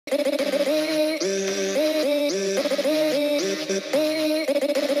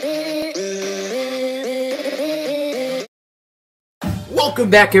Welcome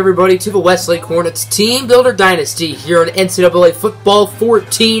back, everybody, to the Westlake Hornets Team Builder Dynasty here in NCAA Football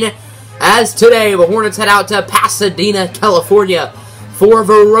 14. As today, the Hornets head out to Pasadena, California for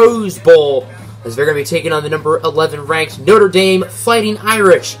the Rose Bowl, as they're going to be taking on the number 11 ranked Notre Dame Fighting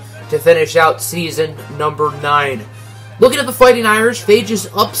Irish to finish out season number 9. Looking at the Fighting Irish, they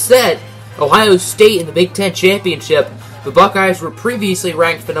just upset Ohio State in the Big Ten Championship. The Buckeyes were previously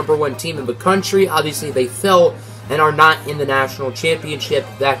ranked the number 1 team in the country. Obviously, they fell and are not in the national championship.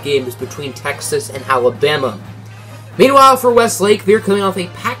 That game is between Texas and Alabama. Meanwhile, for Westlake, they're coming off a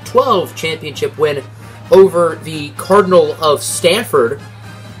Pac-12 championship win over the Cardinal of Stanford.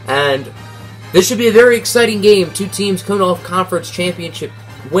 And this should be a very exciting game. Two teams coming off conference championship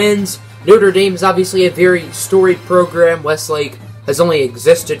wins. Notre Dame is obviously a very storied program. Westlake has only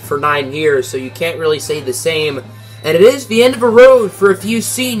existed for 9 years, so you can't really say the same. And it is the end of a road for a few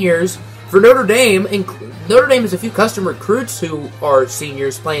seniors for Notre Dame. Notre Dame has a few custom recruits who are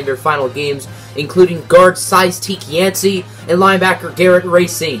seniors playing their final games, including guard Size Teak Yancey and linebacker Garrett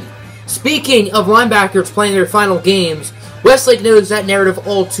Racine. Speaking of linebackers playing their final games, Westlake knows that narrative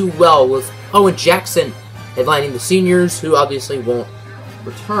all too well, with Owen Jackson headlining the seniors, who obviously won't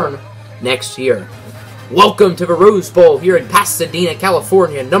return next year. Welcome to the Rose Bowl here in Pasadena,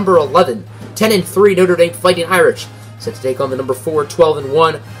 California. Number 11, 10-3 Notre Dame Fighting Irish, set to take on the number 4,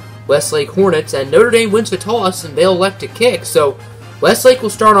 12-1 Westlake Hornets, and Notre Dame wins the toss and they'll elect to kick, so Westlake will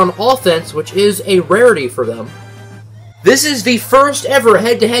start on offense, which is a rarity for them. This is the first ever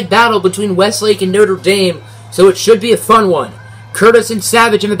head-to-head battle between Westlake and Notre Dame, so it should be a fun one. Curtis and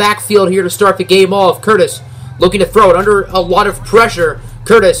Savage in the backfield here to start the game off. Curtis looking to throw it under a lot of pressure.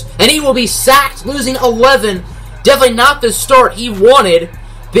 Curtis, and he will be sacked, losing 11. Definitely not the start he wanted.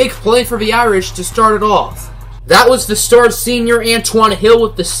 Big play for the Irish to start it off. That was the star senior Antoine Hill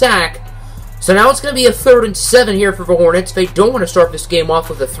with the sack. So now it's going to be a 3rd and 7 here for the Hornets. They don't want to start this game off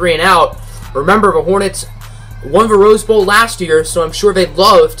with a 3-and-out. Remember, the Hornets won the Rose Bowl last year, so I'm sure they'd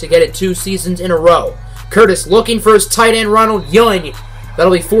love to get it 2 seasons in a row. Curtis looking for his tight end, Ronald Young.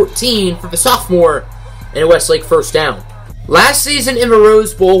 That'll be 14 for the sophomore, and a Westlake first down. Last season in the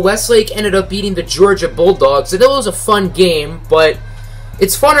Rose Bowl, Westlake ended up beating the Georgia Bulldogs. It was a fun game, but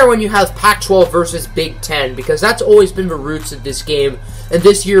it's funner when you have Pac-12 versus Big Ten, because that's always been the roots of this game. And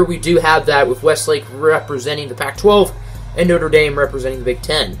this year we do have that, with Westlake representing the Pac-12 and Notre Dame representing the Big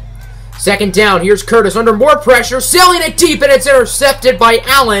Ten. Second down, here's Curtis under more pressure, sailing it deep, and it's intercepted by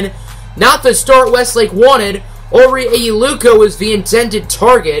Allen. Not the start Westlake wanted. Ori Iluka was the intended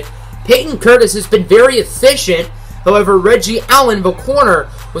target. Peyton Curtis has been very efficient. However, Reggie Allen, the corner,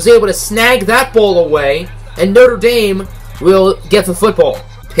 was able to snag that ball away, and Notre Dame will get the football.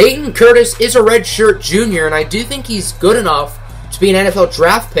 Peyton Curtis is a redshirt junior, and I do think he's good enough to be an NFL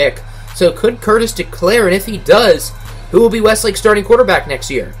draft pick. So could Curtis declare, and if he does, who will be Westlake's starting quarterback next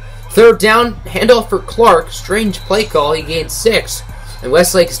year? Third down, handoff for Clark. Strange play call, he gained 6. And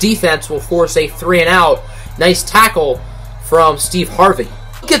Westlake's defense will force a 3-and-out. Nice tackle from Steve Harvey.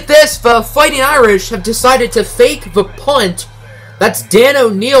 Look at this, the Fighting Irish have decided to fake the punt. That's Dan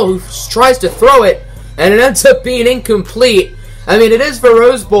O'Neill who tries to throw it, and it ends up being incomplete. I mean, it is the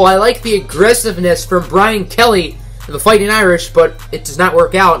Rose Bowl. I like the aggressiveness from Brian Kelly and the Fighting Irish, but it does not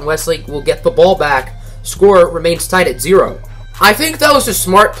work out, and Westlake will get the ball back. Score remains tied at 0. I think that was a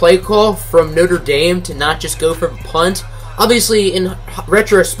smart play call from Notre Dame to not just go for the punt. Obviously, in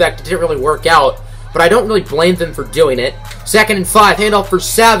retrospect, it didn't really work out, but I don't really blame them for doing it. 2nd and 5, handoff for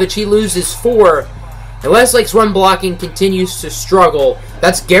Savage. He loses 4. And Westlake's run blocking continues to struggle.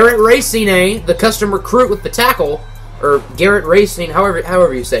 That's Garrett Racine, the custom recruit with the tackle. Or Garrett Racine,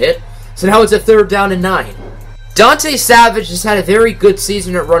 however you say it. So now it's a 3rd down and 9. Dante Savage has had a very good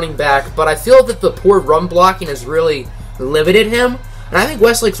season at running back, but I feel that the poor run blocking has really limited him. And I think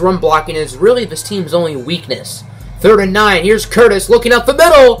Westlake's run blocking is really this team's only weakness. 3rd and 9, here's Curtis looking up the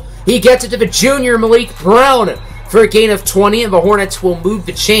middle. He gets it to the junior Malik Brown for a gain of 20, and the Hornets will move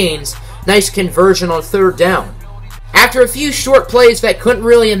the chains. Nice conversion on 3rd down. After a few short plays that couldn't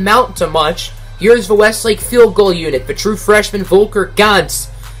really amount to much, here's the Westlake field goal unit, the true freshman Volker Gantz,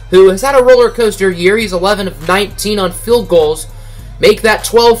 who has had a roller coaster year. He's 11 of 19 on field goals. Make that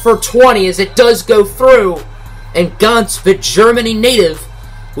 12 for 20 as it does go through. And Gantz, the Germany native,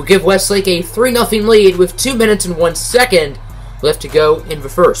 will give Westlake a 3-0 lead with 2 minutes and 1 second left to go in the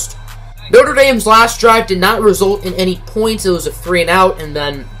first. Notre Dame's last drive did not result in any points. It was a 3-and-out and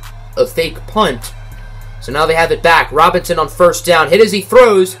then a fake punt. So now they have it back. Robinson on 1st down. Hit as he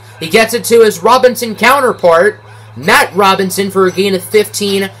throws. He gets it to his Robinson counterpart, Matt Robinson, for a gain of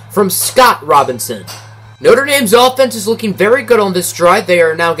 15 from Scott Robinson. Notre Dame's offense is looking very good on this drive. They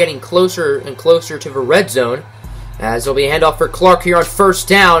are now getting closer and closer to the red zone. As there'll be a handoff for Clark here on first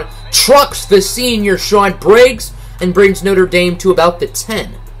down. Trucks the senior Sean Briggs and brings Notre Dame to about the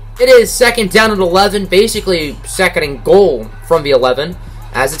 10. It is second down at 11, basically second and goal from the 11,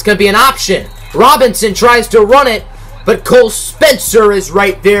 as it's going to be an option. Robinson tries to run it, but Cole Spencer is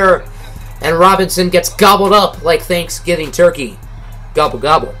right there, and Robinson gets gobbled up like Thanksgiving turkey. Gobble,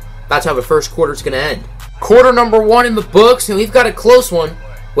 gobble. That's how the first quarter's going to end. Quarter number 1 in the books, and we've got a close one.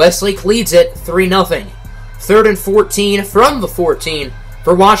 Westlake leads it 3-0. Third and 14 from the 14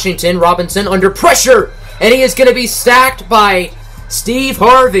 for Washington. Robinson under pressure, and he is going to be sacked by Steve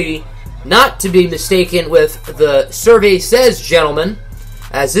Harvey, not to be mistaken with the survey says gentleman,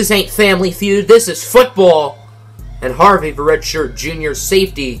 as this ain't Family Feud, this is football, and Harvey, the redshirt junior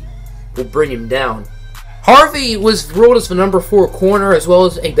safety, will bring him down. Harvey was ruled as the number 4 corner as well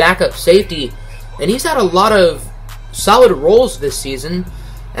as a backup safety, and he's had a lot of solid roles this season,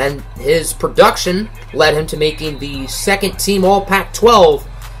 and his production led him to making the second team All-Pac-12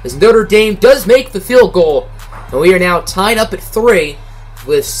 as Notre Dame does make the field goal, and we are now tied up at 3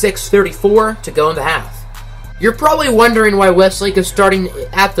 with 6:34 to go in the half. You're probably wondering why Westlake is starting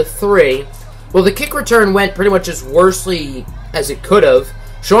at the 3. Well, the kick return went pretty much as worsely as it could have.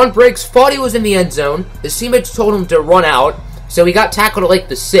 Sean Briggs thought he was in the end zone. His teammates told him to run out, so he got tackled at like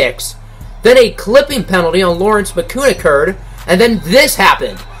the 6. Then a clipping penalty on Lawrence McCoon occurred, and then this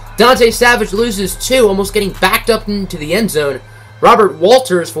happened. Dante Savage loses 2, almost getting backed up into the end zone. Robert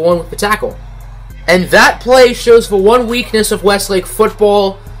Walters for one with the tackle. And that play shows the one weakness of Westlake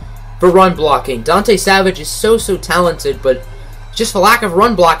football, the run blocking. Dante Savage is so talented, but just the lack of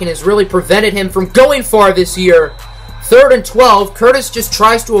run blocking has really prevented him from going far this year. Third and 12, Curtis just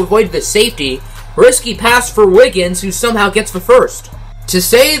tries to avoid the safety. Risky pass for Wiggins, who somehow gets the first. To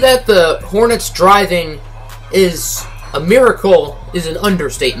say that the Hornets driving is a miracle is an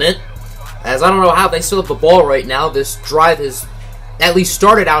understatement, as I don't know how they still have the ball right now. This drive has at least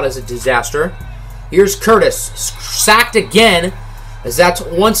started out as a disaster. Here's Curtis, sacked again, as that's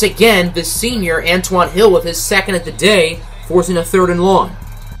once again the senior Antoine Hill with his second of the day, forcing a 3rd and long.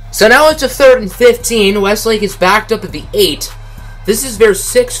 So now it's a 3rd and 15. Westlake is backed up at the 8. This is their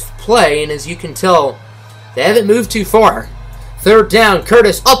 6th play, and as you can tell, they haven't moved too far. 3rd down,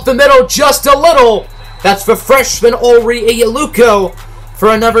 Curtis up the middle just a little. That's for freshman Ulri Iyaluko for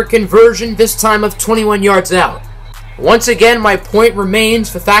another conversion, this time of 21 yards out. Once again, my point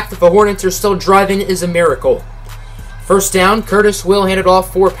remains, the fact that the Hornets are still driving is a miracle. First down, Curtis will hand it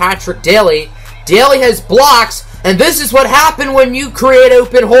off for Patrick Daly. Daly has blocks, and this is what happened when you create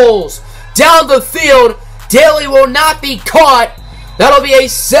open holes. Down the field, Daly will not be caught. That'll be a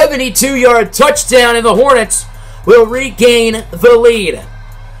 72-yard touchdown, and the Hornets will regain the lead.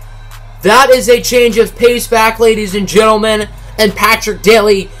 That is a change of pace back, ladies and gentlemen, and Patrick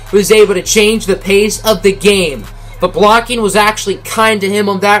Daly was able to change the pace of the game. The blocking was actually kind to him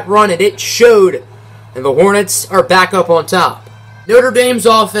on that run, and it showed, and the Hornets are back up on top. Notre Dame's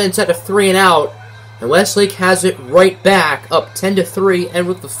offense at a 3 and out, and Westlake has it right back, up 10-3, and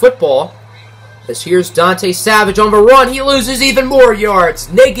with the football, as here's Dante Savage on the run, he loses even more yards.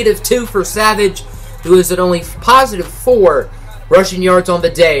 -2 for Savage, who is at only +4 rushing yards on the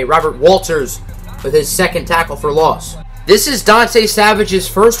day. Robert Walters with his second tackle for loss. This is Dante Savage's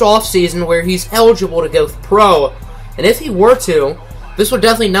first offseason where he's eligible to go pro, and if he were to, this would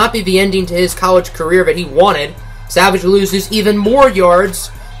definitely not be the ending to his college career that he wanted. Savage loses even more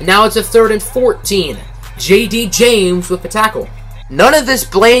yards, and now it's a 3rd and 14. J.D. James with the tackle. None of this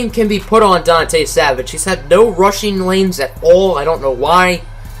blame can be put on Dante Savage. He's had no rushing lanes at all. I don't know why.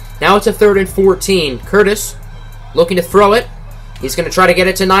 Now it's a 3rd and 14. Curtis looking to throw it. He's going to try to get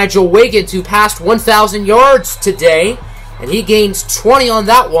it to Nigel Wiggins, who passed 1,000 yards today, and he gains 20 on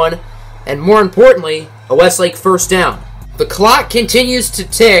that one, and more importantly, a Westlake first down. The clock continues to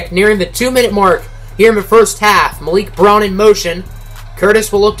tick, nearing the 2-minute mark here in the first half. Malik Brown in motion.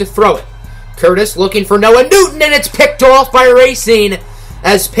 Curtis will look to throw it. Curtis looking for Noah Newton, and it's picked off by Racine,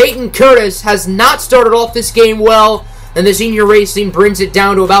 as Peyton Curtis has not started off this game well, and the senior Racine brings it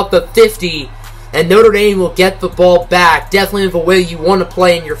down to about the 50, and Notre Dame will get the ball back. Definitely the way you want to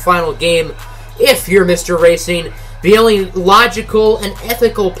play in your final game if you're Mr. Racine. The only logical and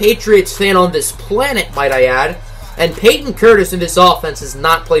ethical Patriots fan on this planet, might I add, and Peyton Curtis in this offense has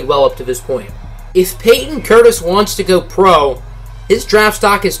not played well up to this point. If Peyton Curtis wants to go pro, his draft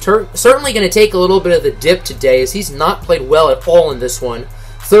stock is certainly going to take a little bit of a dip today, as he's not played well at all in this one.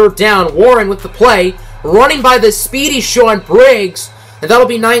 3rd down, Warren with the play, running by the speedy Sean Briggs, and that'll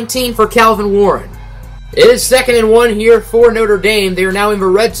be 19 for Calvin Warren. It is 2nd and 1 here for Notre Dame. They are now in the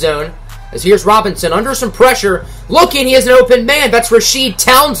red zone, as here's Robinson under some pressure. Looking, he has an open man. That's Rashid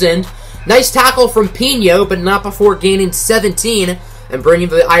Townsend, Nice tackle from Pino, but not before gaining 17 and bringing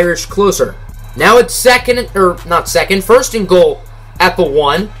the Irish closer. Now it's first and goal at the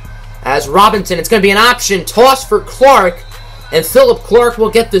 1. As Robinson, it's going to be an option toss for Clark, and Philip Clark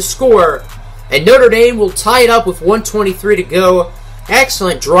will get the score, and Notre Dame will tie it up with 1:23 to go.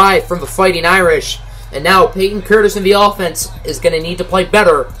 Excellent drive from the Fighting Irish, and now Peyton Curtis in the offense is going to need to play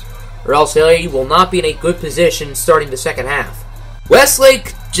better, or else he will not be in a good position starting the second half.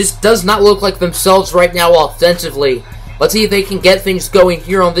 Westlake just does not look like themselves right now offensively. Let's see if they can get things going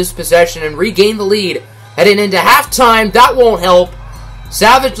here on this possession and regain the lead. Heading into halftime, that won't help.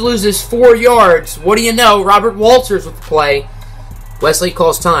 Savage loses 4 yards. What do you know? Robert Walters with the play. Westlake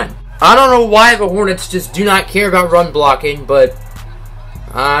calls time. I don't know why the Hornets just do not care about run blocking, but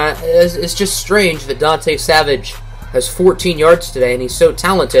it's just strange that Dante Savage has 14 yards today, and he's so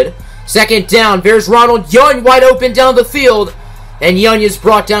talented. Second down, there's Ronald Young wide open down the field, and Young is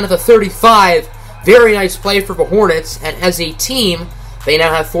brought down at the 35. Very nice play for the Hornets, and as a team, they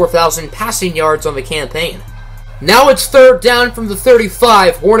now have 4,000 passing yards on the campaign. Now it's third down from the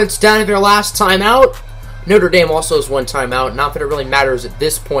 35. Hornets down to their last timeout. Notre Dame also has 1 timeout. Not that it really matters at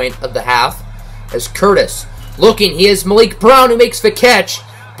this point of the half. As Curtis looking, he has Malik Brown who makes the catch.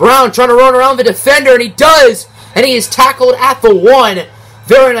 Brown trying to run around the defender, and he does. And he is tackled at the 1.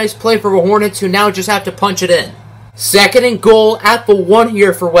 Very nice play for the Hornets, who now just have to punch it in. Second and goal at the 1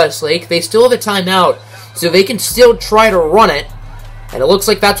 here for Westlake. They still have a timeout, so they can still try to run it. And it looks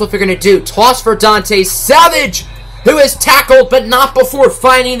like that's what they're going to do. Toss for Dante Savage, who is tackled, but not before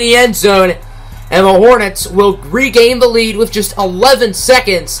finding the end zone. And the Hornets will regain the lead with just 11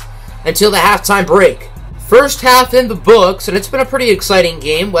 seconds until the halftime break. First half in the books, and it's been a pretty exciting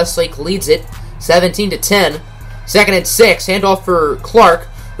game. Westlake leads it 17-10. Second and 6, handoff for Clark,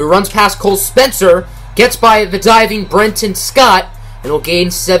 who runs past Cole Spencer, gets by the diving Brenton Scott, and will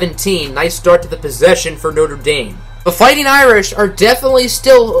gain 17. Nice start to the possession for Notre Dame. The Fighting Irish are definitely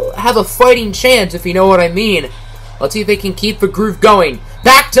still have a fighting chance, if you know what I mean. Let's see if they can keep the groove going.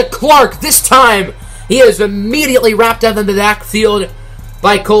 Back to Clark this time. He is immediately wrapped up in the backfield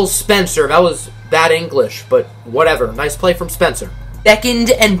by Cole Spencer. That was bad English, but whatever. Nice play from Spencer.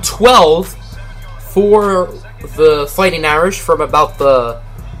 Second and 12 for the Fighting Irish from about the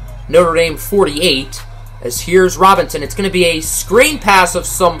Notre Dame 48. As here's Robinson. It's going to be a screen pass of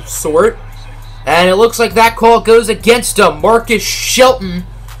some sort. And it looks like that call goes against him. Marcus Shelton,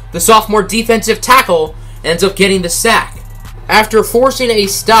 the sophomore defensive tackle, ends up getting the sack. After forcing a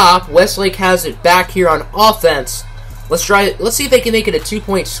stop, Westlake has it back here on offense. Let's see if they can make it a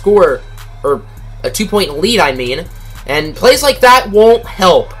 2-point score, or a 2-point lead, I mean. And plays like that won't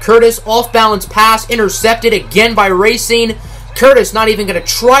help. Curtis, off-balance pass, intercepted again by Racine. Curtis not even going to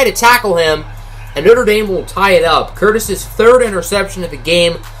try to tackle him, and Notre Dame will tie it up. Curtis's 3rd interception of the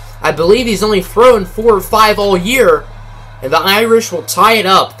game. I believe he's only thrown 4 or 5 all year, and the Irish will tie it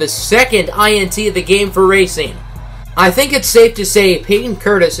up. The 2nd INT of the game for Racine. I think it's safe to say Peyton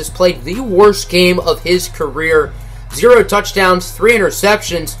Curtis has played the worst game of his career. 0 touchdowns, 3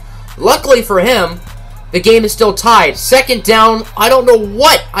 interceptions. Luckily for him, the game is still tied. Second down, I don't know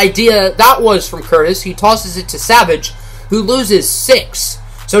what idea that was from Curtis. He tosses it to Savage, who loses 6.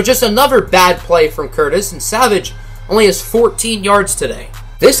 So just another bad play from Curtis, and Savage only has 14 yards today.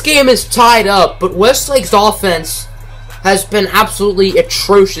 This game is tied up, but Westlake's offense has been absolutely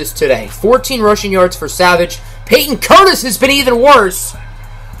atrocious today. 14 rushing yards for Savage. Peyton Curtis has been even worse,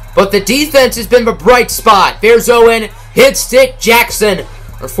 but the defense has been the bright spot. There's Owen, hit stick Jackson.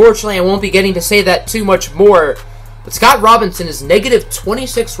 Unfortunately, I won't be getting to say that too much more, but Scott Robinson is negative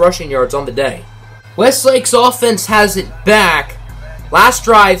 26 rushing yards on the day. Westlake's offense has it back. Last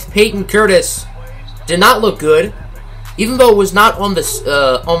drive, Peyton Curtis did not look good. Even though it was not on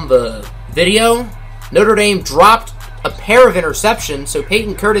the video, Notre Dame dropped a pair of interceptions, so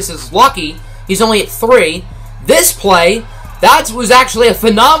Peyton Curtis is lucky. He's only at 3. This play, that was actually a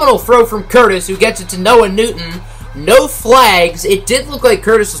phenomenal throw from Curtis, who gets it to Noah Newton. No flags. It did look like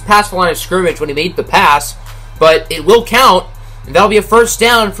Curtis was past the line of scrimmage when he made the pass, but it will count, and that'll be a first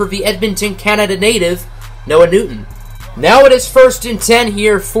down for the Edmonton, Canada native, Noah Newton. Now it is 1st and 10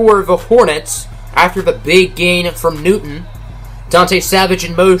 here for the Hornets after the big gain from Newton. Dante Savage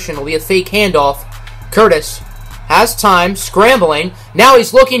in motion. Will be a fake handoff. Curtis has time, scrambling. Now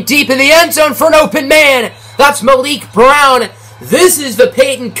he's looking deep in the end zone for an open man. That's Malik Brown. This is the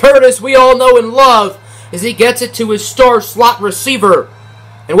Peyton Curtis we all know and love as he gets it to his star slot receiver.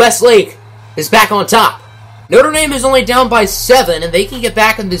 And Westlake is back on top. Notre Dame is only down by 7, and they can get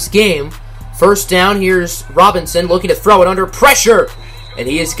back in this game. First down, here's Robinson looking to throw it under pressure. And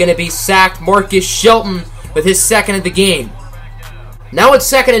he is going to be sacked. Marcus Shelton with his 2nd of the game. Now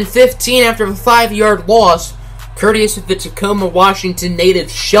it's 2nd and 15 after a 5-yard loss, courteous of the Tacoma, Washington native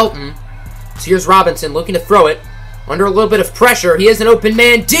Shelton. So here's Robinson looking to throw it. Under a little bit of pressure, he has an open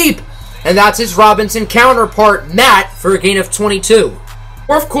man deep, and that's his Robinson counterpart, Matt, for a gain of 22.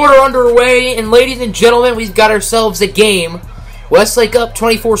 Fourth quarter underway, and ladies and gentlemen, we've got ourselves a game. Westlake up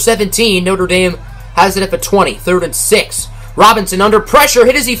 24-17. Notre Dame has it up at 20, 3rd and 6. Robinson under pressure,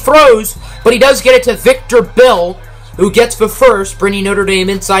 hit as he throws, but he does get it to Victor Bell, who gets the first, bringing Notre Dame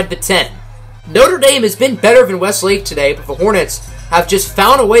inside the 10. Notre Dame has been better than Westlake today, but the Hornets have just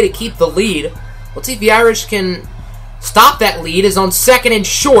found a way to keep the lead. Let's see if the Irish can stop that lead. Is on 2nd and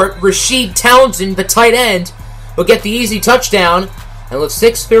short. Rashid Townsend, the tight end, will get the easy touchdown. And with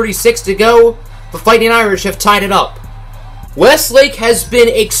 6:36 to go, the Fighting Irish have tied it up. Westlake has been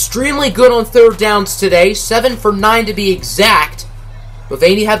extremely good on 3rd downs today, 7 for 9 to be exact. But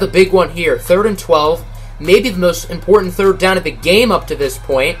they have the big one here, 3rd and 12. Maybe the most important 3rd down of the game up to this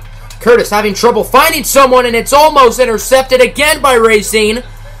point. Curtis having trouble finding someone, and it's almost intercepted again by Racine.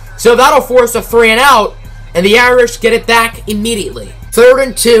 So that'll force a 3 and out, and the Irish get it back immediately. 3rd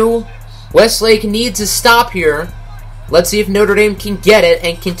and 2. Westlake needs a stop here. Let's see if Notre Dame can get it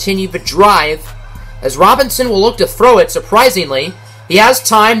and continue the drive. As Robinson will look to throw it, surprisingly. He has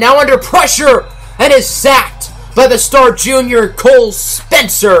time, now under pressure, and is sacked by the star junior Cole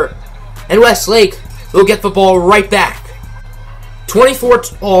Spencer. And Westlake will get the ball right back.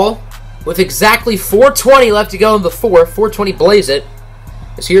 24-all, with exactly 4:20 left to go in the 4th. 4:20 blaze it.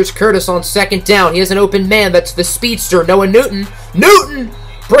 As here's Curtis on 2nd down. He has an open man. That's the speedster, Noah Newton. Newton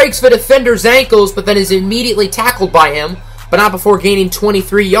breaks the defender's ankles, but then is immediately tackled by him, but not before gaining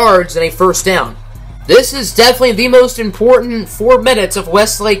 23 yards and a 1st down. This is definitely the most important 4 minutes of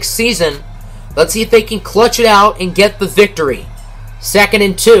Westlake's season. Let's see if they can clutch it out and get the victory. 2nd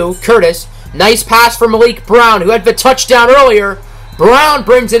and 2. Curtis. Nice pass for Malik Brown, who had the touchdown earlier. Brown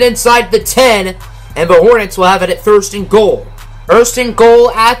brings it inside the 10, and the Hornets will have it at 1st and goal. 1st and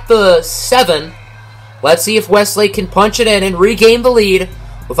goal at the 7. Let's see if Westlake can punch it in and regain the lead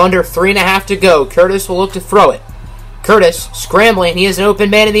with under 3.5 to go. Curtis will look to throw it. Curtis scrambling. He has an open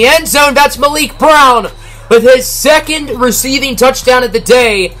man in the end zone. That's Malik Brown with his 2nd receiving touchdown of the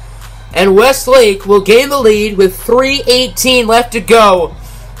day. And Westlake will gain the lead with 3:18 left to go.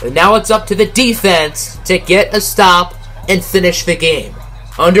 And now it's up to the defense to get a stop and finish the game.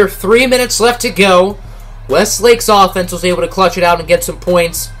 Under 3 minutes left to go. Westlake's offense was able to clutch it out and get some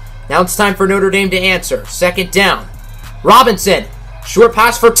points. Now it's time for Notre Dame to answer. 2nd down. Robinson. Short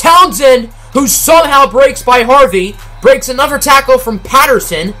pass for Townsend, who somehow breaks by Harvey. Breaks another tackle from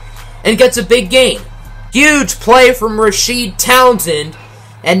Patterson and gets a big gain. Huge play from Rashid Townsend.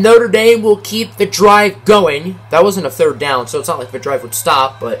 And Notre Dame will keep the drive going. That wasn't a 3rd down, so it's not like the drive would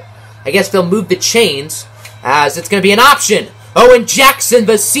stop, but I guess they'll move the chains as it's going to be an option. Owen Jackson,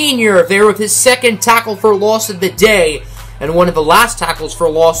 the senior, there with his 2nd tackle for loss of the day and one of the last tackles for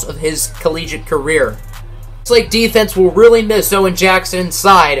loss of his collegiate career. Westlake defense will really miss Owen Jackson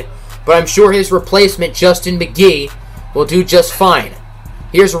inside, but I'm sure his replacement, Justin McGee, will do just fine.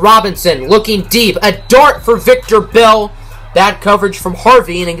 Here's Robinson looking deep. A dart for Victor Bell. Bad coverage from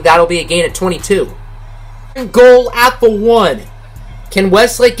Harvey, and that'll be a gain of 22. Goal at the 1. Can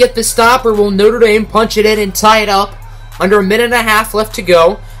Westlake get the stop, or will Notre Dame punch it in and tie it up? Under a minute and a half left to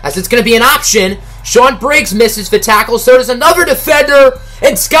go, as it's going to be an option. Sean Briggs misses the tackle, so does another defender,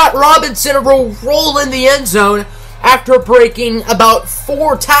 and Scott Robinson will roll in the end zone after breaking about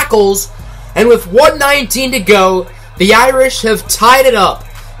 4 tackles. And with 1:19 to go, the Irish have tied it up.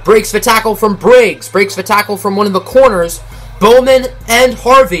 Breaks the tackle from Briggs, breaks the tackle from one of the corners, Bowman and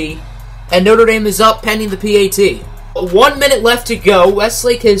Harvey, and Notre Dame is up pending the PAT. 1 minute left to go.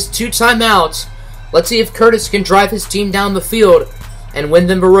 Westlake has 2 timeouts. Let's see if Curtis can drive his team down the field and win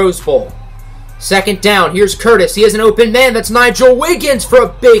them the Rose Bowl. 2nd down. Here's Curtis. He has an open man. That's Nigel Wiggins for a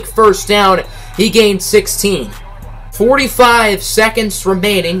big 1st down. He gained 16. 45 seconds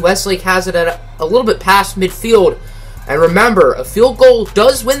remaining. Westlake has it at a little bit past midfield. And remember, a field goal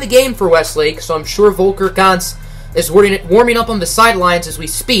does win the game for Westlake, so I'm sure Volker Gantz is warming up on the sidelines as we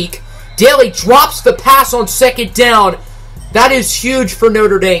speak. Daly drops the pass on 2nd down. That is huge for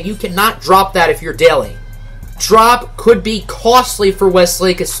Notre Dame. You cannot drop that if you're Daly. Drop could be costly for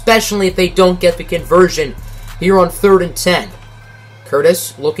Westlake, especially if they don't get the conversion here on 3rd and 10.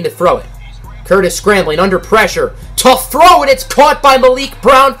 Curtis looking to throw it. Curtis scrambling under pressure. Tough throw, and it's caught by Malik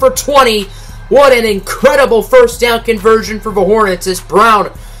Brown for 20. What an incredible 1st down conversion for the Hornets as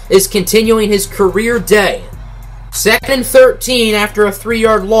Brown is continuing his career day. 2nd and 13 after a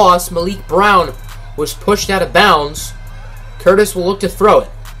 3-yard loss. Malik Brown was pushed out of bounds. Curtis will look to throw it.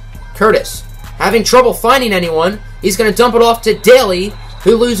 Curtis Having trouble finding anyone, he's going to dump it off to Daly,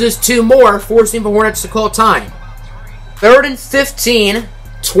 who loses 2 more, forcing the Hornets to call time. 3rd and 15,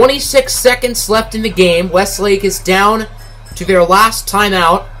 26 seconds left in the game. Westlake is down to their last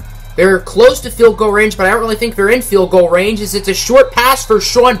timeout. They're close to field goal range, but I don't really think they're in field goal range, as it's a short pass for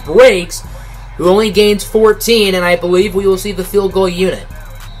Sean Briggs, who only gains 14, and I believe we will see the field goal unit.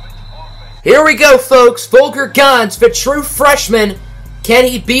 Here we go, folks. Volker Gans, the true freshman. Can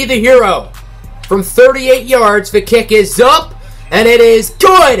he be the hero? From 38 yards, the kick is up, and it is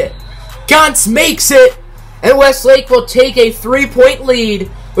good! Gans makes it, and Westlake will take a 3-point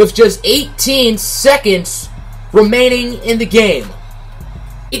lead with just 18 seconds remaining in the game.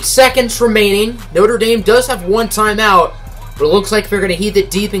 8 seconds remaining. Notre Dame does have 1 timeout, but it looks like they're going to heave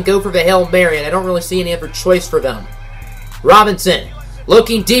it deep and go for the Hail Mary, and I don't really see any other choice for them. Robinson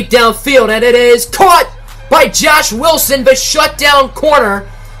looking deep downfield, and it is caught by Josh Wilson, the shutdown corner.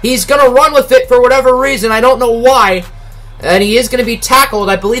 He's going to run with it for whatever reason. I don't know why. And he is going to be tackled.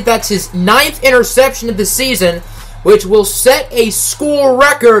 I believe that's his 9th interception of the season, which will set a school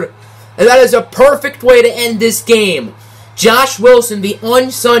record. And that is a perfect way to end this game. Josh Wilson, the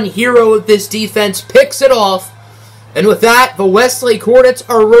unsung hero of this defense, picks it off. And with that, the Westlake Hornets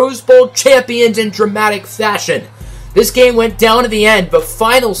are Rose Bowl champions in dramatic fashion. This game went down to the end. The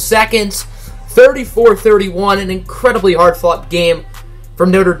final seconds, 34-31, an incredibly hard-fought game from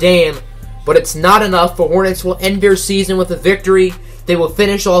Notre Dame, but it's not enough. The Hornets will end their season with a victory. They will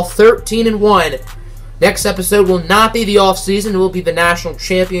finish all 13-1. Next episode will not be the offseason. It will be the national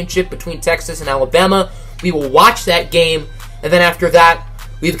championship between Texas and Alabama. We will watch that game, and then after that,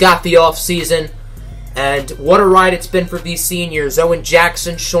 we've got the offseason. And what a ride it's been for these seniors. Owen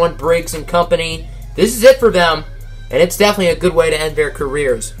Jackson, Sean Briggs, and company. This is it for them, and it's definitely a good way to end their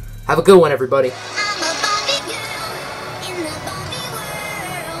careers. Have a good one, everybody.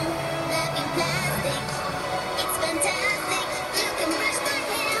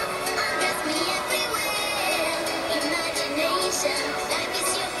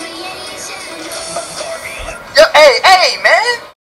 Yo, hey, man!